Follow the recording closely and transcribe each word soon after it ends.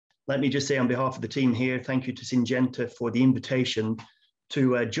let me just say on behalf of the team here, thank you to Syngenta for the invitation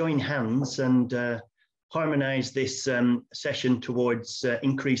to join hands and harmonise this session towards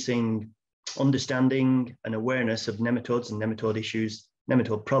increasing understanding and awareness of nematodes and nematode issues,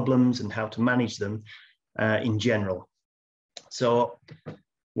 nematode problems, and how to manage them in general. So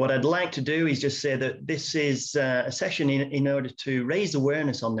what I'd like to do is just say that this is a session in order to raise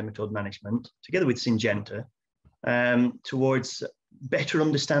awareness on nematode management, together with Syngenta, towards better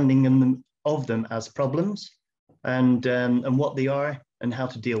understanding of them as problems and what they are and how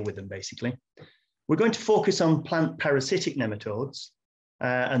to deal with them, basically. We're going to focus on plant parasitic nematodes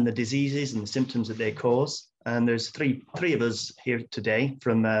and the diseases and the symptoms that they cause. And there's three of us here today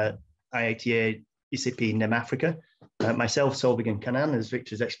from IITA, icipe, NemAfrica, myself, Solvig, and Kanan, as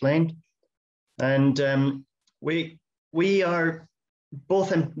Victor's explained. And we are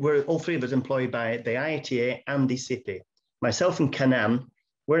both, we're all three of us employed by the IITA and icipe. Myself and Kanan,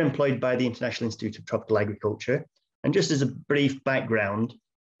 we're employed by the International Institute of Tropical Agriculture. And just as a brief background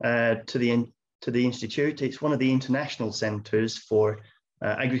to the Institute, it's one of the international centres for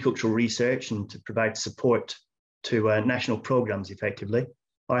agricultural research and to provide support to national programmes effectively.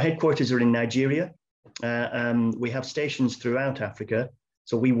 Our headquarters are in Nigeria. We have stations throughout Africa,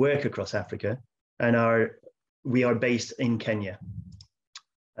 so we work across Africa, and we are based in Kenya.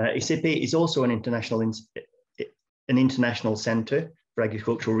 icipe is also an international centre for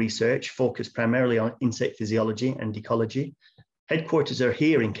agricultural research, focused primarily on insect physiology and ecology. Headquarters are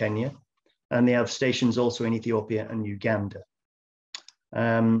here in Kenya, and they have stations also in Ethiopia and Uganda.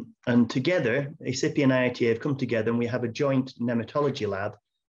 And together, icipe and IITA have come together, and we have a joint nematology lab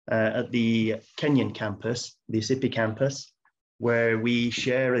at the Kenyan campus, the icipe campus, where we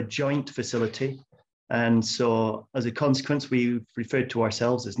share a joint facility. And so as a consequence, we've referred to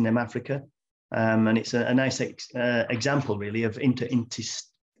ourselves as NemAfrica. And it's a nice example, really, of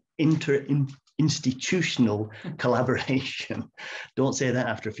interinstitutional collaboration. Don't say that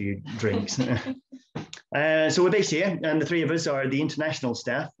after a few drinks. So we're based here, and the three of us are the international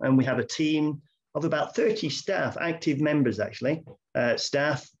staff, and we have a team of about 30 staff, active members actually,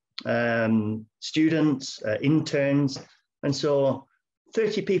 staff, students, interns, and so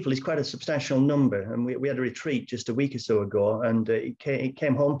 30 people is quite a substantial number. And we had a retreat just a week or so ago, and it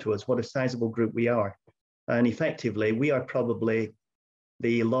came home to us what a sizable group we are. And effectively, we are probably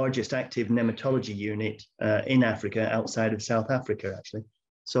the largest active nematology unit in Africa outside of South Africa, actually.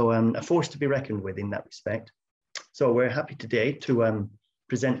 So a force to be reckoned with in that respect. So we're happy today to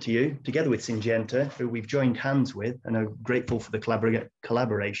present to you, together with Syngenta, who we've joined hands with and are grateful for the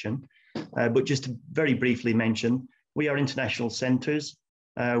collaboration. But just to very briefly mention, we are international centres.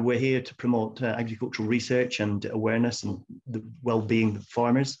 We're here to promote agricultural research and awareness and the well-being of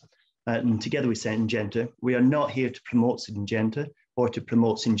farmers. And together with Syngenta, we are not here to promote Syngenta or to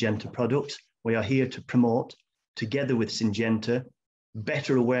promote Syngenta products. We are here to promote, together with Syngenta,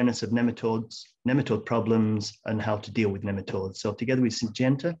 better awareness of nematodes, nematode problems, and how to deal with nematodes. So together with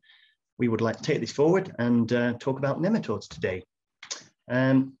Syngenta, we would like to take this forward and talk about nematodes today.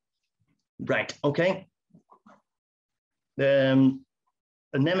 Right, okay.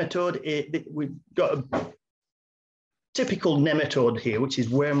 A nematode, we've got a typical nematode here, which is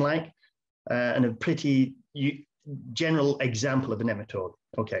worm-like, and a pretty general example of a nematode.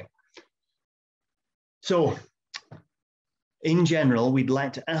 Okay. So, in general, we'd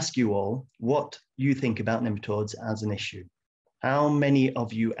like to ask you all what you think about nematodes as an issue. How many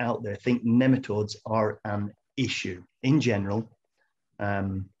of you out there think nematodes are an issue in general?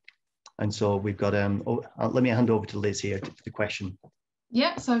 And so we've got, let me hand over to Liz here for the question.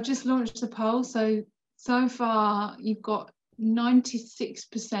 Yeah, so I've just launched the poll. So far, you've got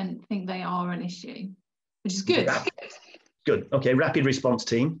 96% think they are an issue, which is good. Good. Okay, rapid response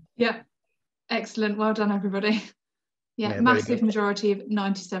team. Yeah, excellent. Well done, everybody. Yeah, massive majority of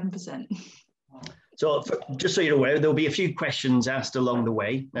 97%. So just so you're aware, there'll be a few questions asked along the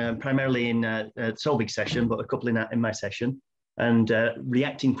way, primarily in Solvig's session, but a couple in my session. And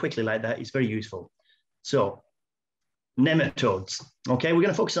reacting quickly like that is very useful. So, nematodes. Okay, we're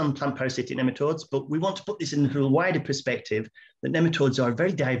going to focus on plant parasitic nematodes, but we want to put this into a wider perspective that nematodes are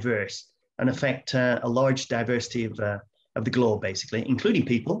very diverse and affect a large diversity of the globe, basically, including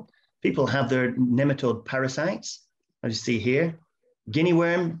people. People have their nematode parasites, as you see here. Guinea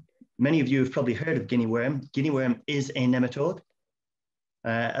worm, many of you have probably heard of guinea worm. Guinea worm is a nematode.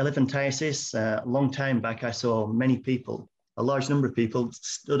 Elephantiasis, a long time back, I saw many people, a large number of people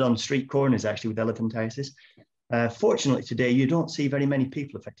stood on street corners actually with elephantiasis. Fortunately today, you don't see very many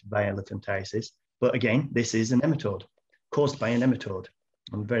people affected by elephantiasis, but again, this is a nematode caused by a nematode,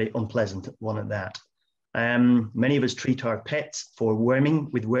 and very unpleasant one at that. Many of us treat our pets for worming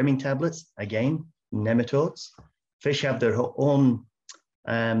with worming tablets, again, nematodes. Fish have their own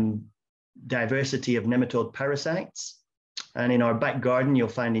diversity of nematode parasites. And in our back garden, you'll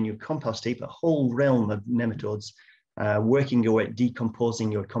find in your compost heap a whole realm of nematodes working away at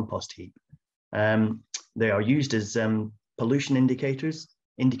decomposing your compost heap. They are used as pollution indicators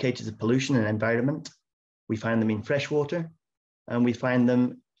of pollution and environment. We find them in freshwater, and we find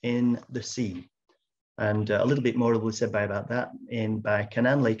them in the sea. And a little bit more will be said about that by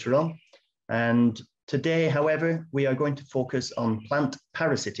Kanan later on. And today, however, we are going to focus on plant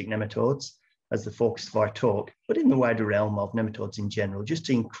parasitic nematodes as the focus of our talk, but in the wider realm of nematodes in general, just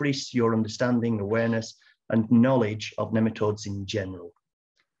to increase your understanding, awareness, and knowledge of nematodes in general.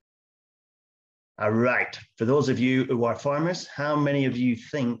 All right, for those of you who are farmers, how many of you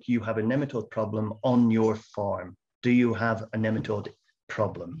think you have a nematode problem on your farm? Do you have a nematode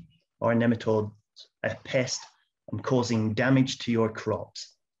problem or a nematode, a pest, and causing damage to your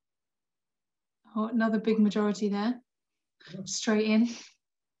crops? Oh, another big majority there, straight in.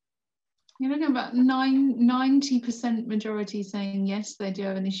 You're looking at about 90% majority saying yes, they do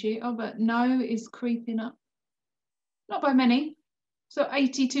have an issue. Oh, but no is creeping up. Not by many. So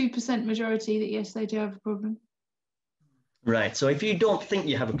 82% majority that yes, they do have a problem. Right, so if you don't think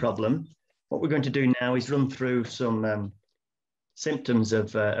you have a problem, what we're going to do now is run through some symptoms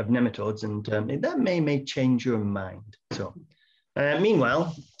of nematodes, and that may change your mind. So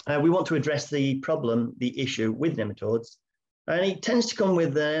meanwhile, we want to address the problem, the issue with nematodes, and it tends to come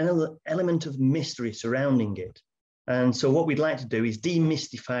with an element of mystery surrounding it. And so what we'd like to do is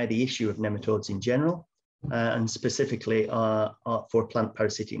demystify the issue of nematodes in general, and specifically for plant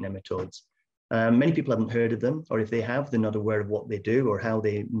parasitic nematodes. Many people haven't heard of them, or if they have, they're not aware of what they do or how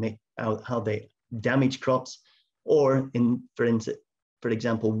they damage crops, or for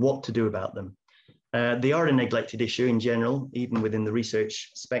example, what to do about them. They are a neglected issue in general, even within the research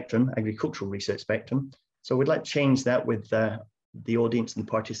spectrum, agricultural research spectrum. So we'd like to change that with the audience and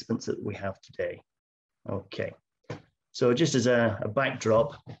participants that we have today. Okay. So just as a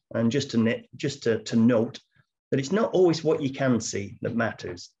backdrop, and just to note that it's not always what you can see that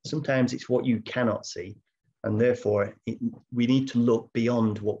matters. Sometimes it's what you cannot see, and therefore we need to look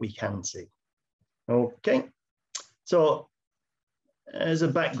beyond what we can see. Okay, so as a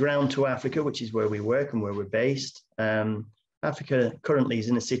background to Africa, which is where we work and where we're based, Africa currently is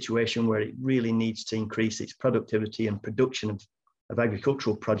in a situation where it really needs to increase its productivity and production of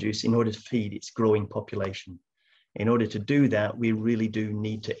agricultural produce in order to feed its growing population. In order to do that, we really do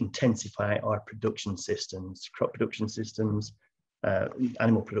need to intensify our production systems, crop production systems,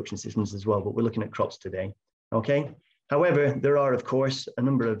 animal production systems as well, but we're looking at crops today, okay? However, there are, of course, a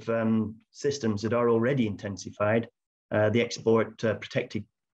number of systems that are already intensified. The export protected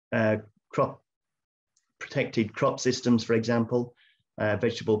crop systems, for example,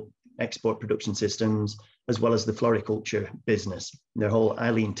 vegetable export production systems, as well as the floriculture business. They're all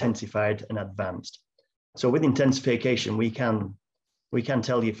highly intensified and advanced. So with intensification, we can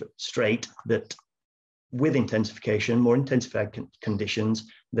tell you straight that with intensification, more intensified conditions,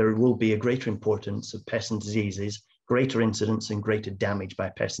 there will be a greater importance of pests and diseases, greater incidence and greater damage by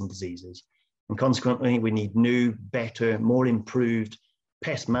pests and diseases. And consequently, we need new, better, more improved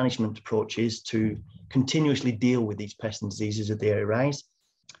pest management approaches to continuously deal with these pests and diseases as they arise,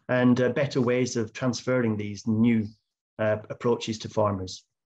 and better ways of transferring these new approaches to farmers.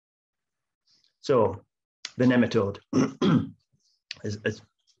 So, the nematode. As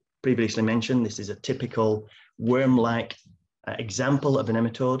previously mentioned, this is a typical worm-like example of a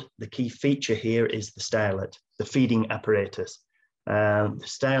nematode. The key feature here is the stylet, the feeding apparatus. The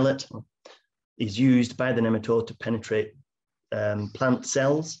stylet is used by the nematode to penetrate plant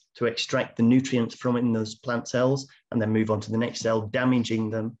cells, to extract the nutrients from in those plant cells, and then move on to the next cell, damaging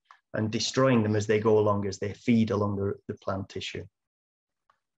them and destroying them as they go along, as they feed along the plant tissue.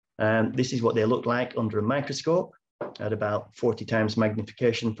 This is what they look like under a microscope at about 40 times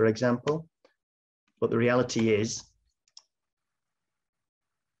magnification, for example. But the reality is,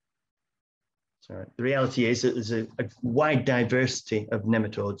 that there's a wide diversity of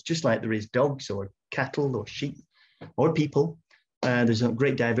nematodes, just like there is dogs or cattle or sheep or people. There's a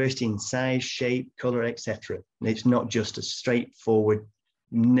great diversity in size, shape, color, etc. It's not just a straightforward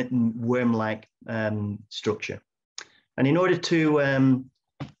worm-like structure. And in order to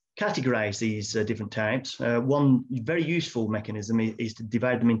categorize these different types, one very useful mechanism is to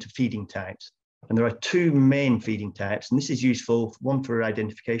divide them into feeding types. And there are two main feeding types, and this is useful, one for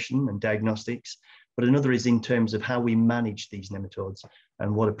identification and diagnostics, but another is in terms of how we manage these nematodes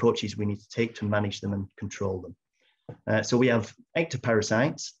and what approaches we need to take to manage them and control them. So we have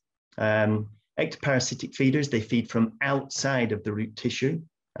ectoparasites. Ectoparasitic feeders, they feed from outside of the root tissue.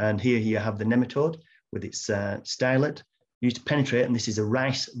 And here you have the nematode with its stylet used to penetrate, and this is a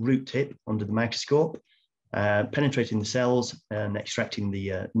rice root tip under the microscope, penetrating the cells and extracting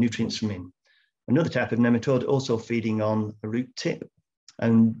the nutrients from in. Another type of nematode also feeding on a root tip.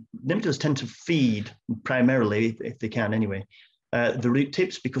 And nematodes tend to feed primarily, if they can anyway, the root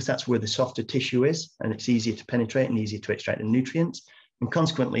tips, because that's where the softer tissue is, and it's easier to penetrate and easier to extract the nutrients. And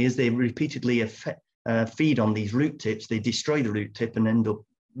consequently, as they repeatedly feed on these root tips, they destroy the root tip and end up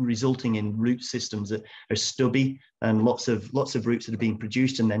resulting in root systems that are stubby and lots of roots that are being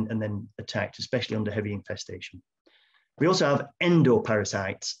produced and then attacked, especially under heavy infestation. We also have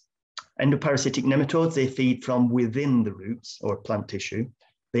endoparasites. Endoparasitic nematodes, they feed from within the roots or plant tissue.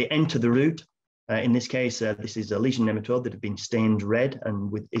 They enter the root. In this case, this is a lesion nematode that have been stained red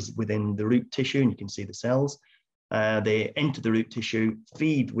and is within the root tissue, and you can see the cells. They enter the root tissue,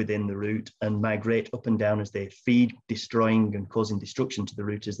 feed within the root, and migrate up and down as they feed, destroying and causing destruction to the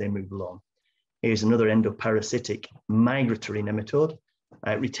root as they move along. Here's another endoparasitic migratory nematode.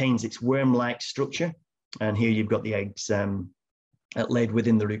 It retains its worm-like structure, and here you've got the eggs laid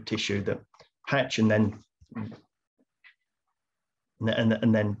within the root tissue that hatch and then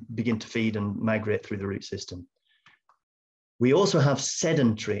begin to feed and migrate through the root system. We also have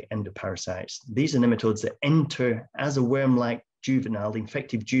sedentary endoparasites. These are nematodes that enter as a worm-like juvenile,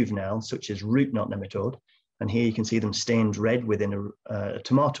 infective juvenile, such as root knot nematode. And here you can see them stained red within a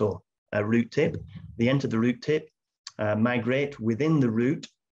tomato root tip. They enter the root tip, migrate within the root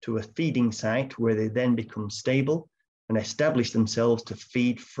to a feeding site where they then become stable and establish themselves to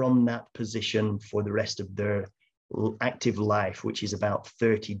feed from that position for the rest of their active life, which is about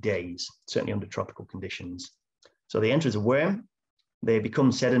 30 days, certainly under tropical conditions. So they enter as a worm, they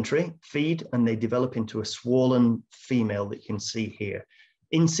become sedentary, feed, and they develop into a swollen female that you can see here,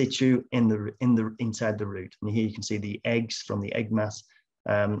 in situ inside the root. And here you can see the eggs from the egg mass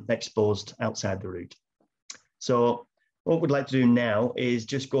exposed outside the root. So what we'd like to do now is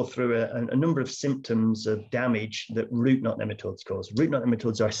just go through a number of symptoms of damage that root knot nematodes cause. Root knot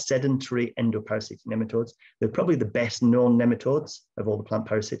nematodes are sedentary endoparasitic nematodes. They're probably the best known nematodes of all the plant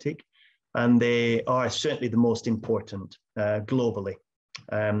parasitic, and they are certainly the most important globally.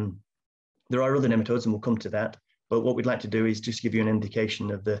 There are other nematodes, and we'll come to that, but what we'd like to do is just give you an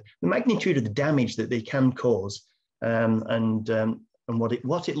indication of the magnitude of the damage that they can cause, and what it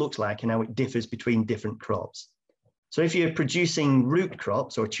looks like and how it differs between different crops. So if you're producing root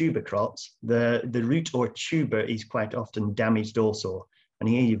crops or tuber crops, the root or tuber is quite often damaged also. And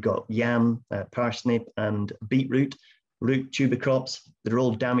here you've got yam, parsnip, and beetroot, root tuber crops that are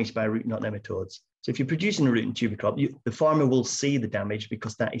all damaged by root knot nematodes. So if you're producing a root and tuber crop, the farmer will see the damage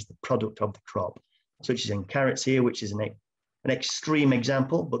because that is the product of the crop, such as in carrots here, which is an extreme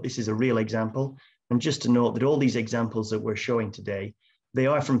example, but this is a real example. And just to note that all these examples that we're showing today, they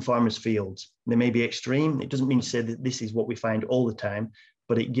are from farmers' fields. They may be extreme. It doesn't mean to say that this is what we find all the time,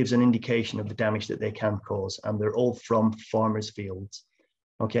 but it gives an indication of the damage that they can cause. And they're all from farmers' fields.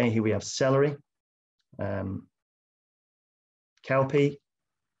 Okay, here we have celery, cowpea,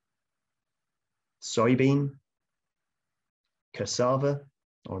 soybean, cassava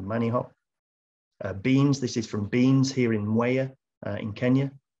or manihop, beans. This is from beans here in Mwea in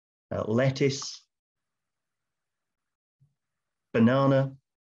Kenya, lettuce, banana,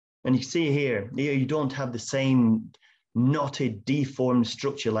 and you see here, you don't have the same knotted, deformed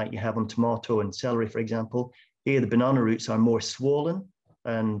structure like you have on tomato and celery, for example. Here, the banana roots are more swollen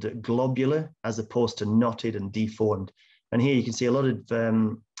and globular as opposed to knotted and deformed. And here you can see a lot of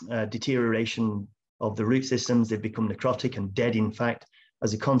deterioration of the root systems. They've become necrotic and dead, in fact,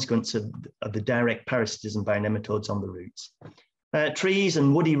 as a consequence of the direct parasitism by nematodes on the roots. Trees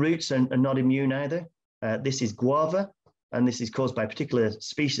and woody roots are not immune either. This is guava, and this is caused by a particular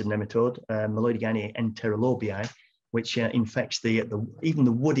species of nematode, Meloidigania enterolobii, which infects even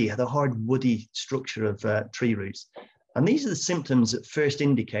the hard woody structure of tree roots. And these are the symptoms that first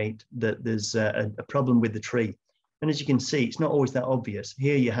indicate that there's a problem with the tree. And as you can see, it's not always that obvious.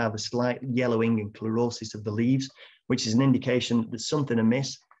 Here you have a slight yellowing and chlorosis of the leaves, which is an indication that there's something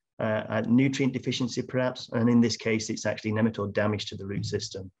amiss, nutrient deficiency perhaps, and in this case, it's actually nematode damage to the root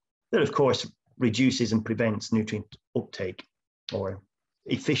system. That, of course, reduces and prevents nutrient uptake or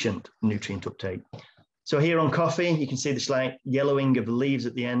efficient nutrient uptake. So here on coffee, you can see the slight yellowing of the leaves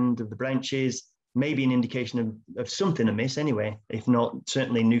at the end of the branches, maybe an indication of something amiss anyway, if not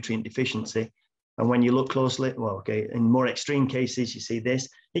certainly nutrient deficiency. And when you look closely, well, okay, in more extreme cases, you see this.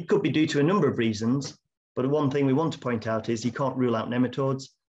 It could be due to a number of reasons, but one thing we want to point out is you can't rule out nematodes.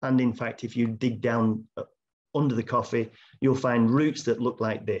 And in fact, if you dig down under the coffee, you'll find roots that look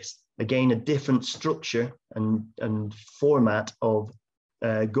like this. again, a different structure and format of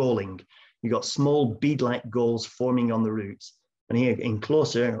galling. You've got small bead-like galls forming on the roots. And here in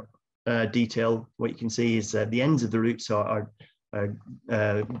closer detail, what you can see is the ends of the roots are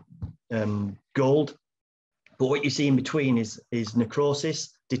galled. But what you see in between is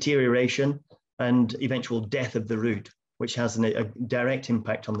necrosis, deterioration, and eventual death of the root, which has a direct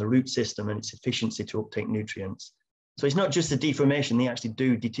impact on the root system and its efficiency to uptake nutrients. So it's not just a deformation, they actually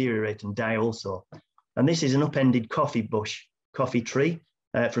do deteriorate and die also. And this is an upended coffee tree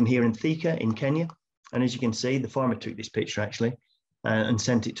from here in Thika in Kenya. And as you can see, the farmer took this picture actually and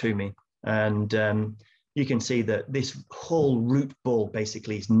sent it to me. And you can see that this whole root ball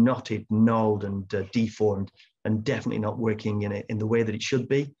basically is knotted, gnawed, and deformed, and definitely not working in the way that it should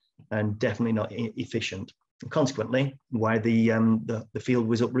be, and definitely not efficient. And consequently, why the field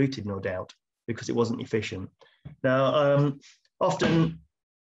was uprooted, no doubt, because it wasn't efficient. Now, often,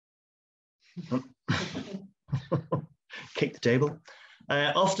 kick the table.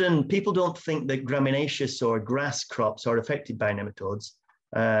 Often people don't think that gramineous or grass crops are affected by nematodes.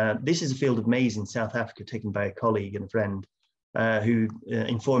 This is a field of maize in South Africa taken by a colleague and a friend who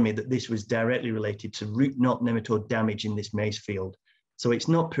informed me that this was directly related to root knot nematode damage in this maize field. So it's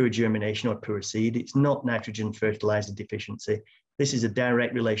not poor germination or poor seed. It's not nitrogen fertilizer deficiency. This is a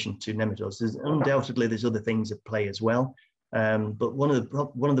direct relation to nematodes. Undoubtedly, there's other things at play as well. But one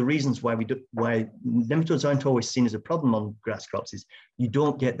of the reasons why nematodes aren't always seen as a problem on grass crops is you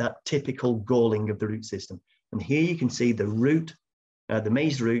don't get that typical galling of the root system. And here you can see the root, the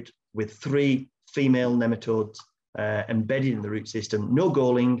maize root with 3 female nematodes embedded in the root system. No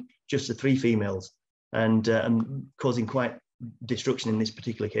galling, just the 3 females, and causing quite destruction in this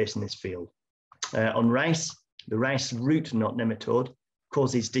particular case in this field. On rice, the rice root knot nematode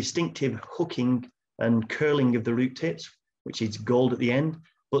causes distinctive hooking and curling of the root tips, which is galled at the end,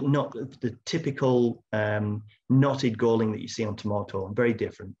 but not the typical knotted galling that you see on tomato, very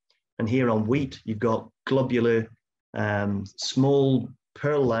different. And here on wheat, you've got globular, small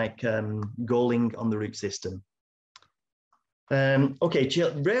pearl-like galling on the root system. Okay,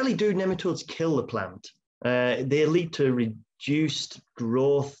 rarely do nematodes kill the plant. They lead to reduced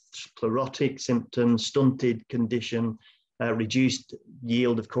growth, sclerotic symptoms, stunted condition, reduced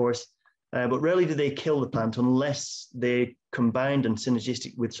yield, of course. But rarely do they kill the plant unless they're combined and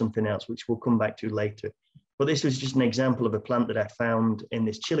synergistic with something else, which we'll come back to later. But this was just an example of a plant that I found in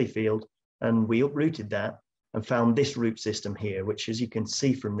this chili field, and we uprooted that and found this root system here, which, as you can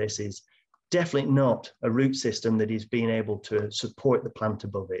see from this, is definitely not a root system that is being able to support the plant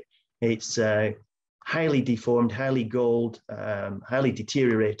above it. It's highly deformed, highly galled, highly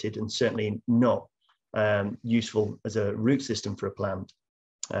deteriorated, and certainly not useful as a root system for a plant.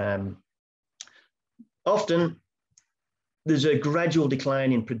 Often, there's a gradual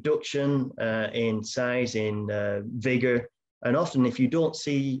decline in production, in size, in vigor, and often if you don't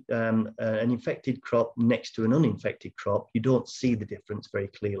see an infected crop next to an uninfected crop, you don't see the difference very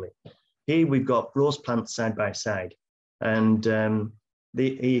clearly. Here we've got rose plants side by side, and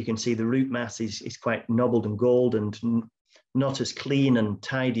here you can see the root mass is quite knobbled and galled and not as clean and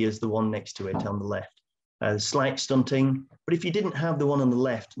tidy as the one next to it on the left. Slight stunting, but if you didn't have the one on the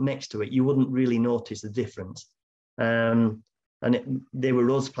left next to it, you wouldn't really notice the difference. They were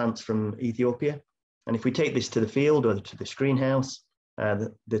rose plants from Ethiopia. And if we take this to the field or to the screenhouse,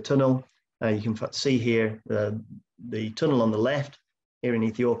 the tunnel, you can see here the tunnel on the left here in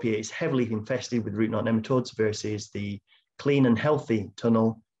Ethiopia is heavily infested with root knot nematodes versus the clean and healthy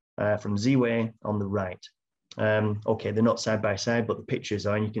tunnel from Ziwe on the right. Okay, they're not side by side, but the pictures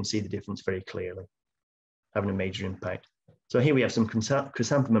are, and you can see the difference very clearly, having a major impact. So here we have some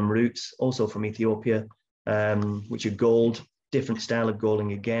chrysanthemum roots, also from Ethiopia, which are galled, different style of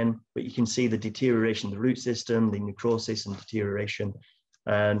galling again, but you can see the deterioration of the root system, the necrosis and deterioration,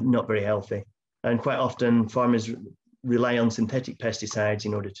 not very healthy. And quite often farmers rely on synthetic pesticides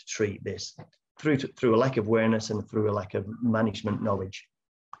in order to treat this through a lack of awareness and through a lack of management knowledge.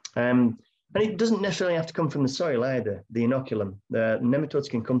 And it doesn't necessarily have to come from the soil either, the inoculum. The nematodes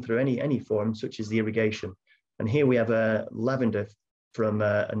can come through any form, such as the irrigation. And here we have a lavender from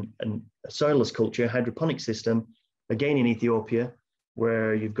a soilless culture, hydroponic system, again in Ethiopia,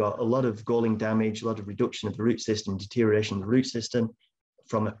 where you've got a lot of galling damage, a lot of reduction of the root system, deterioration of the root system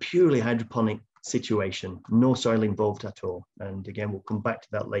from a purely hydroponic situation, no soil involved at all. And again, we'll come back to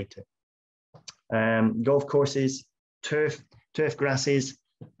that later. Golf courses, turf grasses,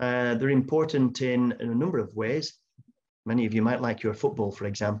 they're important in a number of ways. Many of you might like your football, for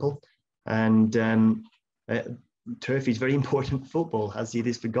example, and turf is very important for football, as it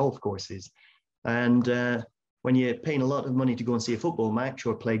is for golf courses. And when you're paying a lot of money to go and see a football match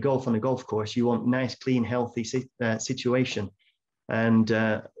or play golf on a golf course, you want nice, clean, healthy situation. And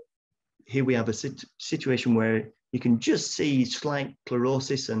here we have a situation where you can just see slight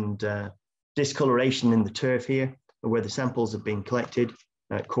chlorosis and discoloration in the turf here, where the samples have been collected,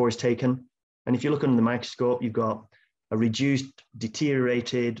 cores taken. And if you look under the microscope, you've got a reduced,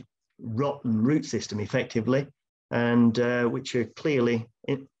 deteriorated, rotten root system, effectively, and which are clearly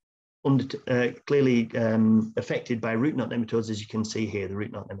affected by root knot nematodes, as you can see here, the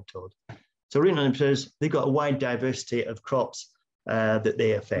root knot nematode. So root knot nematodes, they've got a wide diversity of crops that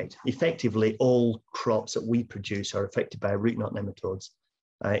they affect. Effectively, all crops that we produce are affected by root knot nematodes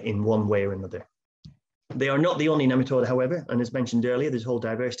in one way or another. They are not the only nematode, however, and as mentioned earlier, there's a whole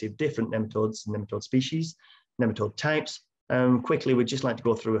diversity of different nematodes, nematode species, nematode types. Quickly, we'd just like to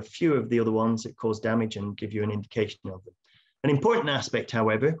go through a few of the other ones that cause damage and give you an indication of them. An important aspect,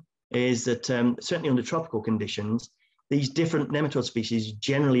 however, is that certainly under tropical conditions, these different nematode species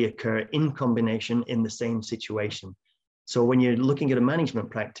generally occur in combination in the same situation. So when you're looking at a management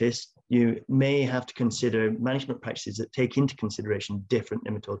practice, you may have to consider management practices that take into consideration different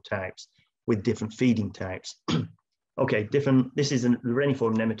nematode types with different feeding types. Okay, this is a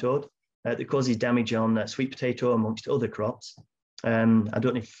reniform nematode that causes damage on sweet potato amongst other crops. I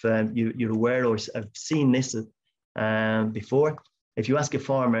don't know if you're aware or have seen this before. If you ask a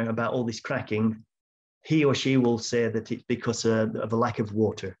farmer about all this cracking, he or she will say that it's because of a lack of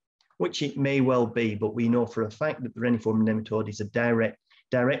water, which it may well be, but we know for a fact that the reniform nematode is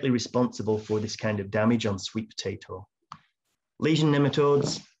directly responsible for this kind of damage on sweet potato. Lesion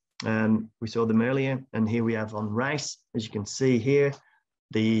nematodes, we saw them earlier, and here we have on rice, as you can see here,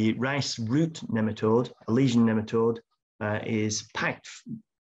 the rice root nematode, a lesion nematode, is packed.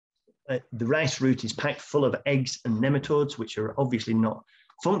 The rice root is packed full of eggs and nematodes, which are obviously not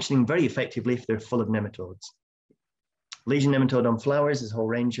functioning very effectively if they're full of nematodes. Lesion nematode on flowers, there's a whole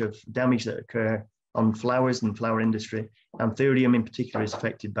range of damage that occur on flowers and flower industry. Anthurium in particular is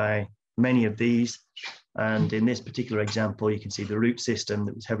affected by many of these. And in this particular example, you can see the root system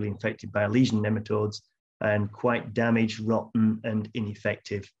that was heavily infected by lesion nematodes and quite damaged, rotten, and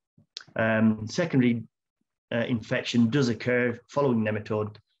ineffective. Secondary infection does occur following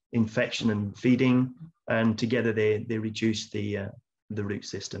nematode infection and feeding, and together they reduce the root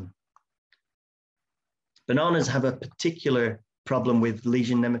system. Bananas have a particular problem with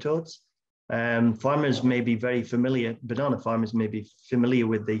lesion nematodes. Farmers may be very familiar, banana farmers may be familiar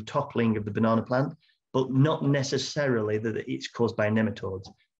with the toppling of the banana plant, but not necessarily that it's caused by nematodes.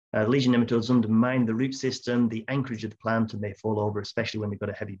 Lesion nematodes undermine the root system, the anchorage of the plant, and they fall over, especially when they've got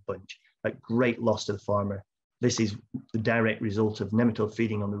a heavy bunch, at great loss to the farmer. This is the direct result of nematode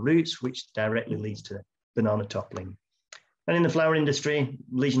feeding on the roots, which directly leads to banana toppling. And in the flower industry,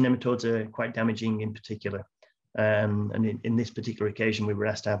 lesion nematodes are quite damaging in particular. And in this particular occasion, we were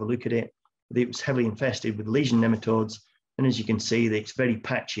asked to have a look at it. It was heavily infested with lesion nematodes. And as you can see, it's very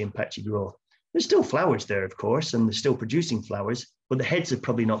patchy and patchy growth. There's still flowers there, of course, and they're still producing flowers, but the heads are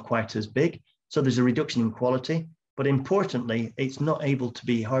probably not quite as big. So there's a reduction in quality. But importantly, it's not able to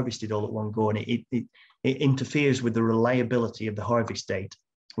be harvested all at one go, and it interferes with the reliability of the harvest date,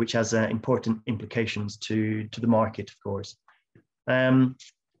 which has important implications to the market, of course.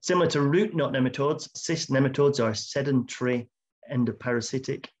 Similar to root knot nematodes, cyst nematodes are sedentary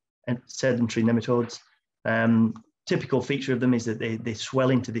endoparasitic and sedentary nematodes. Typical feature of them is that they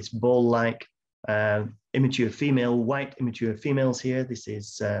swell into this ball-like immature female, white immature females here. This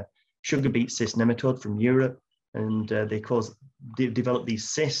is sugar beet cyst nematode from Europe, and they develop these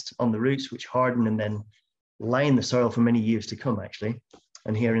cysts on the roots which harden and then lie in the soil for many years to come, actually.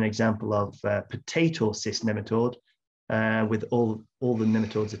 And here an example of potato cyst nematode with all the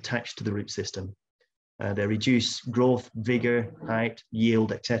nematodes attached to the root system. They reduce growth, vigor, height,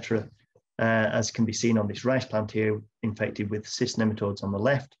 yield, etc. As can be seen on this rice plant here, infected with cyst nematodes on the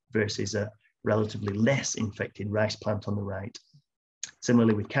left versus a relatively less infected rice plant on the right.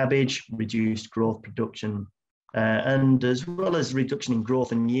 Similarly with cabbage, reduced growth, production, and as well as reduction in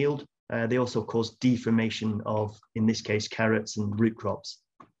growth and yield, they also cause deformation of, in this case, carrots and root crops.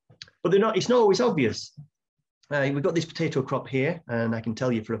 But it's not always obvious. We've got this potato crop here, and I can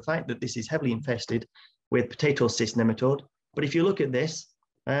tell you for a fact that this is heavily infested with potato cyst nematode. But if you look at this,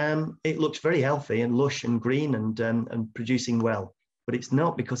 it looks very healthy and lush and green and producing well. But it's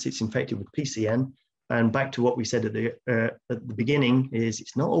not, because it's infected with PCN. And back to what we said at the beginning, is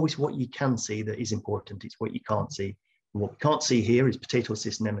it's not always what you can see that is important, it's what you can't see. And what we can't see here is potato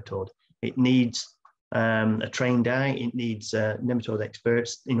cyst nematode. It needs a trained eye, it needs nematode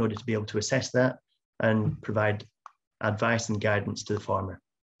experts in order to be able to assess that and provide advice and guidance to the farmer.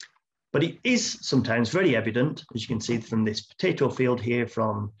 But it is sometimes very evident, as you can see from this potato field here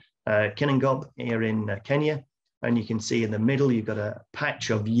from Kinangop here in Kenya. And you can see in the middle, you've got a patch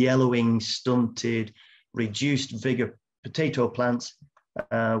of yellowing, stunted, reduced vigor potato plants,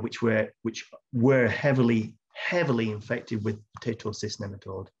 which were heavily infected with potato cyst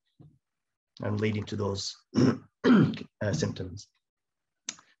nematode and leading to those symptoms.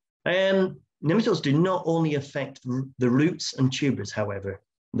 Nematodes do not only affect the roots and tubers, however.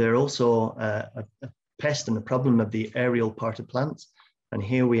 They're also a pest and a problem of the aerial part of plants. And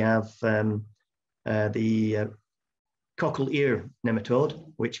here we have the cockle ear nematode,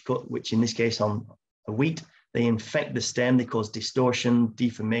 which in this case on a wheat, they infect the stem, they cause distortion,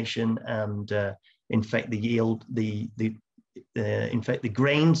 deformation, and infect the yield, infect the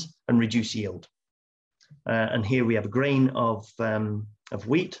grains and reduce yield. And here we have a grain of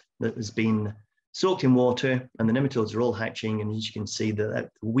wheat that has been soaked in water, and the nematodes are all hatching. And as you can see, the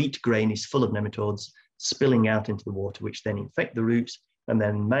wheat grain is full of nematodes spilling out into the water, which then infect the roots and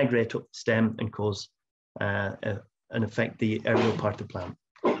then migrate up the stem and cause and affect the aerial part of the plant.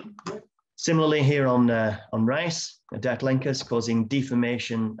 Similarly, here on rice, Dactylenchus causing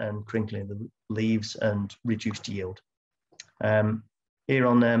deformation and crinkling of the leaves and reduced yield. Here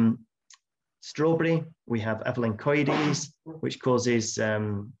on strawberry, we have Aphelenchoides, which causes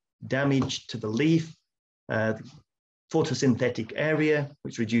damage to the leaf, photosynthetic area,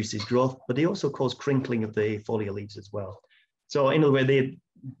 which reduces growth, but they also cause crinkling of the foliar leaves as well. So in other words, they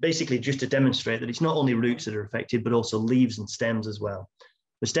basically just to demonstrate that it's not only roots that are affected, but also leaves and stems as well.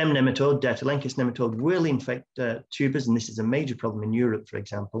 The stem nematode, Dactylenchus nematode, will infect tubers, and this is a major problem in Europe, for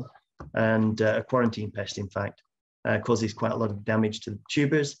example, and a quarantine pest, in fact, causes quite a lot of damage to the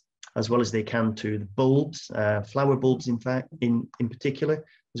tubers, as well as they can to the bulbs, flower bulbs, in fact, in particular,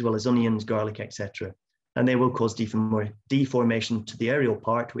 as well as onions, garlic, etc. And they will cause deformation to the aerial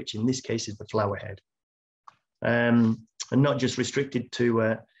part, which in this case is the flower head. And not just restricted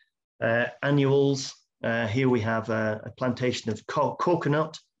to annuals. Here we have a plantation of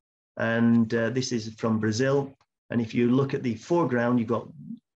coconut, and this is from Brazil. And if you look at the foreground, you've got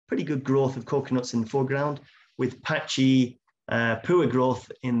pretty good growth of coconuts in the foreground, with patchy, poor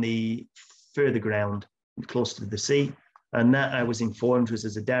growth in the further ground, close to the sea. And that, I was informed, was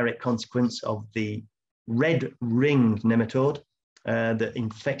as a direct consequence of the red-ringed nematode that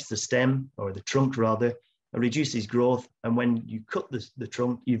infects the stem, or the trunk rather, reduces growth, and when you cut the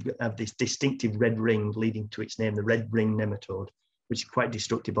trunk, you have this distinctive red ring leading to its name, the red ring nematode, which is quite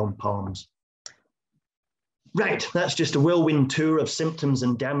destructive on palms. Right, that's just a whirlwind tour of symptoms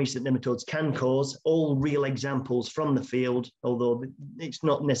and damage that nematodes can cause, all real examples from the field, although it's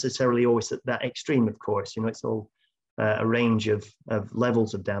not necessarily always at that extreme, of course. You know, it's all a range of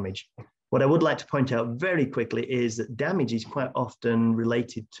levels of damage. What I would like to point out very quickly is that damage is quite often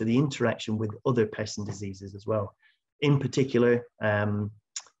related to the interaction with other pests and diseases as well. In particular,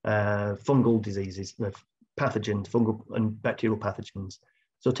 fungal diseases, pathogens, fungal and bacterial pathogens.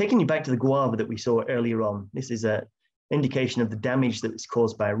 So taking you back to the guava that we saw earlier on, this is an indication of the damage that is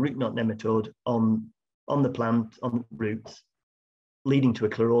caused by a root knot nematode on the plant, on the roots, leading to a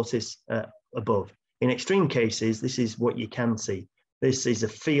chlorosis above. In extreme cases, this is what you can see. This is a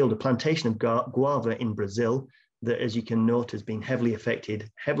field, a plantation of guava in Brazil that, as you can note, has been heavily affected,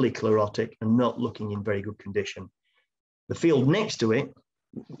 heavily chlorotic, and not looking in very good condition. The field next to it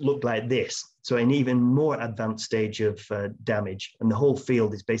looked like this, so an even more advanced stage of damage, and the whole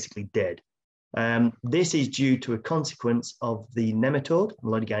field is basically dead. This is due to a consequence of the nematode,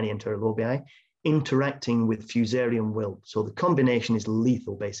 Melodygyne enterolobii, interacting with Fusarium wilt. So the combination is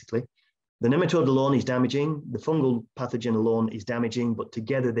lethal, basically. The nematode alone is damaging, the fungal pathogen alone is damaging, but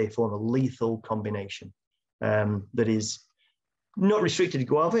together they form a lethal combination that is not restricted to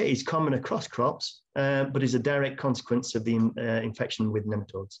guava, is common across crops, but is a direct consequence of the infection with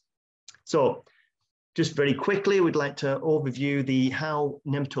nematodes. So just very quickly, we'd like to overview how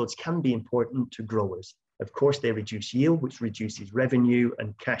nematodes can be important to growers. Of course, they reduce yield, which reduces revenue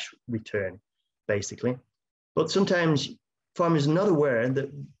and cash return, basically. But sometimes farmers are not aware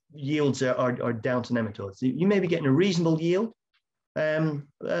that yields are down to nematodes. You may be getting a reasonable yield,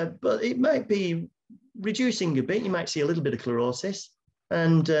 but it might be reducing a bit. You might see a little bit of chlorosis,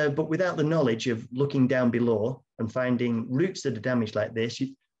 and but without the knowledge of looking down below and finding roots that are damaged like this,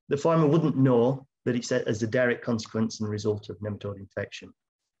 the farmer wouldn't know that it's as a direct consequence and result of nematode infection.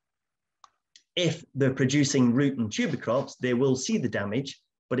 If they're producing root and tuber crops, they will see the damage,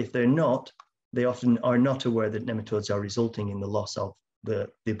 but if they're not, they often are not aware that nematodes are resulting in the loss of the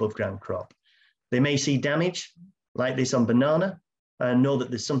above ground crop. They may see damage like this on banana and know that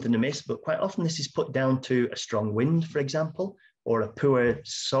there's something amiss, but quite often this is put down to a strong wind, for example, or a poor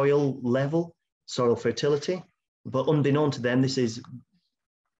soil level, soil fertility. But unbeknown to them, this is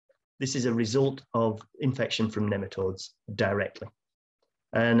a result of infection from nematodes directly.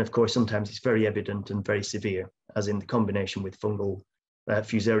 And of course, sometimes it's very evident and very severe, as in the combination with fungal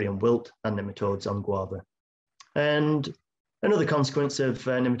fusarium wilt and nematodes on guava. And another consequence of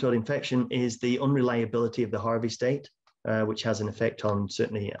nematode infection is the unreliability of the harvest date, which has an effect on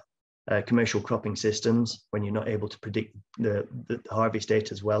certainly commercial cropping systems when you're not able to predict the harvest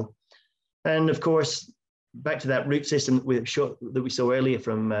date as well. And of course, back to that root system that we saw earlier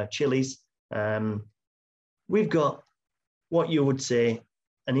from chilies, we've got what you would say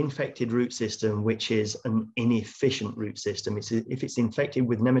an infected root system, which is an inefficient root system. If it's infected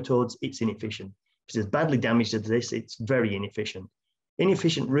with nematodes, it's inefficient. If it's badly damaged as this, it's very inefficient.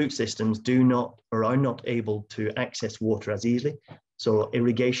 Inefficient root systems do not or are not able to access water as easily. So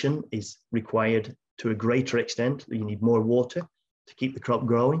irrigation is required to a greater extent. You need more water to keep the crop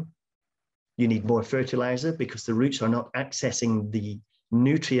growing. You need more fertilizer because the roots are not accessing the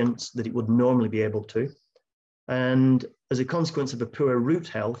nutrients that it would normally be able to. And as a consequence of a poor root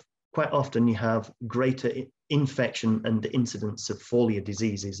health, quite often you have greater infection and the incidence of foliar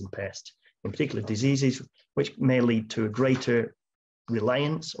diseases and pests, in particular diseases which may lead to a greater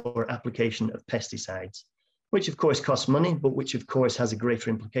reliance or application of pesticides, which of course costs money, but which of course has a greater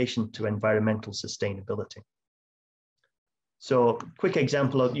implication to environmental sustainability. So quick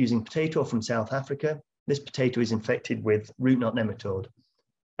example of using potato from South Africa. This potato is infected with root knot nematode.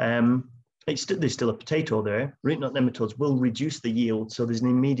 There's still a potato there. Root knot nematodes will reduce the yield, so there's an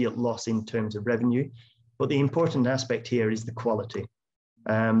immediate loss in terms of revenue. But the important aspect here is the quality.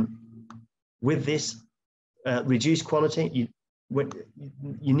 With this reduced quality,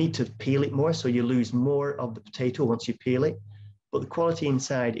 you need to peel it more, so you lose more of the potato once you peel it. But the quality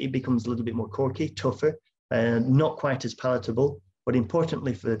inside, it becomes a little bit more corky, tougher, not quite as palatable. But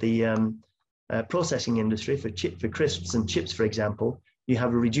importantly for the processing industry, for crisps and chips, for example, you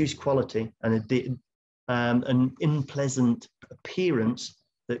have a reduced quality and an unpleasant appearance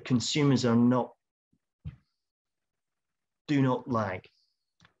that consumers do not like.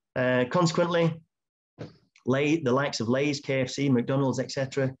 Consequently, the likes of Lay's, KFC, McDonald's,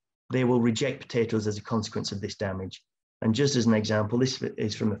 etc., they will reject potatoes as a consequence of this damage. And just as an example, this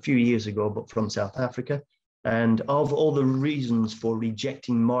is from a few years ago, but from South Africa. And of all the reasons for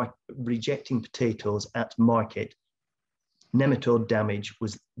rejecting potatoes at market, nematode damage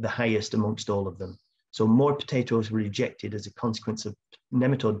was the highest amongst all of them. So more potatoes were rejected as a consequence of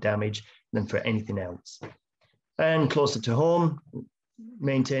nematode damage than for anything else. And closer to home,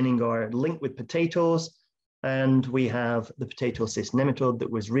 maintaining our link with potatoes, and we have the potato cyst nematode that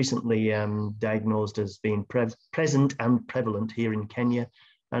was recently diagnosed as being present and prevalent here in Kenya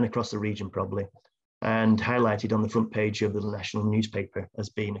and across the region probably, and highlighted on the front page of the national newspaper as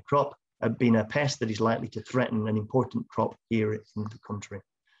being a pest that is likely to threaten an important crop here in the country.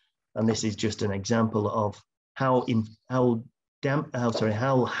 And this is just an example of how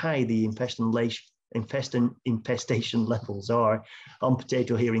high the infestation levels are on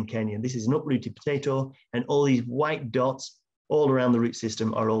potato here in Kenya. This is an uprooted potato, and all these white dots all around the root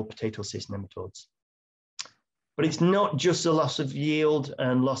system are all potato cyst nematodes. But it's not just a loss of yield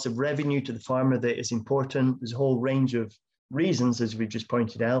and loss of revenue to the farmer that is important. There's a whole range of reasons, as we've just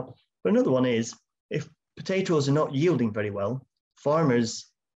pointed out. But another one is, if potatoes are not yielding very well, farmers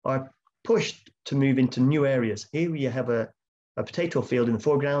are pushed to move into new areas. Here you have a potato field in the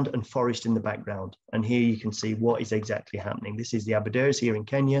foreground and forest in the background. And here you can see what is exactly happening. This is the Aberdares here in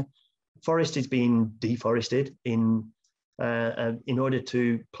Kenya. Forest is being deforested in order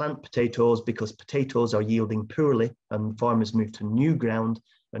to plant potatoes because potatoes are yielding poorly, and farmers move to new ground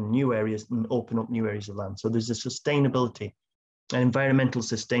and new areas and open up new areas of land. So there's a sustainability, an environmental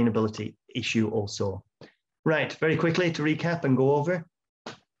sustainability issue also. Right, very quickly to recap and go over.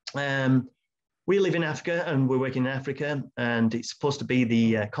 We live in Africa and we're working in Africa, and it's supposed to be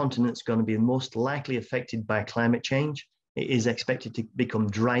the continent that's going to be most likely affected by climate change. It is expected to become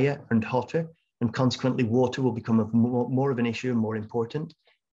drier and hotter, and consequently water will become more of an issue and more important.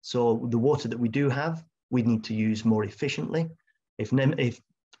 So the water that we do have, we need to use more efficiently. If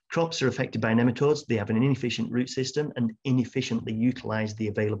crops are affected by nematodes, they have an inefficient root system and inefficiently utilize the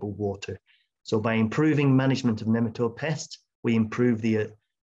available water. So by improving management of nematode pests, we improve the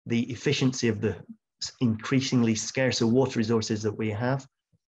efficiency of the increasingly scarcer water resources that we have.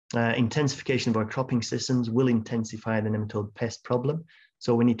 Intensification of our cropping systems will intensify the nematode pest problem.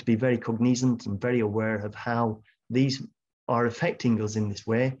 So we need to be very cognizant and very aware of how these are affecting us in this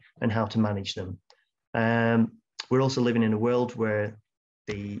way and how to manage them. We're also living in a world where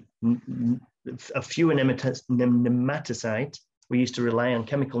a fewer nematicides We used to rely on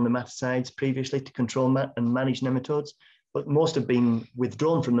chemical nematicides previously to control and manage nematodes, but most have been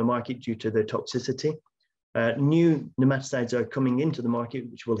withdrawn from the market due to their toxicity. New nematicides are coming into the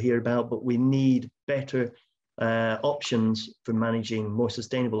market, which we'll hear about, but we need better options for managing, more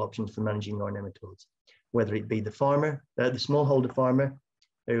sustainable options for managing our nematodes, whether it be the farmer, the smallholder farmer,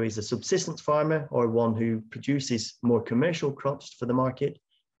 who is a subsistence farmer, or one who produces more commercial crops for the market,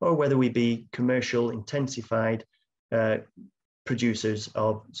 or whether we be commercial intensified producers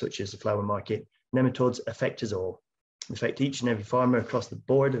of, such as the flower market. Nematodes affect us all, affect each and every farmer across the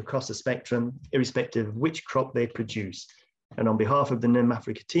board, across the spectrum, irrespective of which crop they produce. And on behalf of the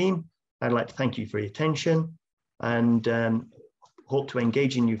NemAfrica team, I'd like to thank you for your attention and hope to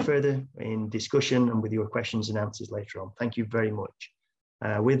engage in you further in discussion and with your questions and answers later on. Thank you very much.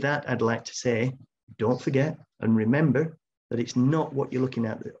 With that, I'd like to say, don't forget and remember that it's not what you're looking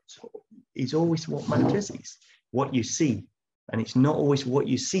at. It's always what matters. It's what you see. And it's not always what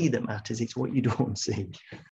you see that matters. It's what you don't see.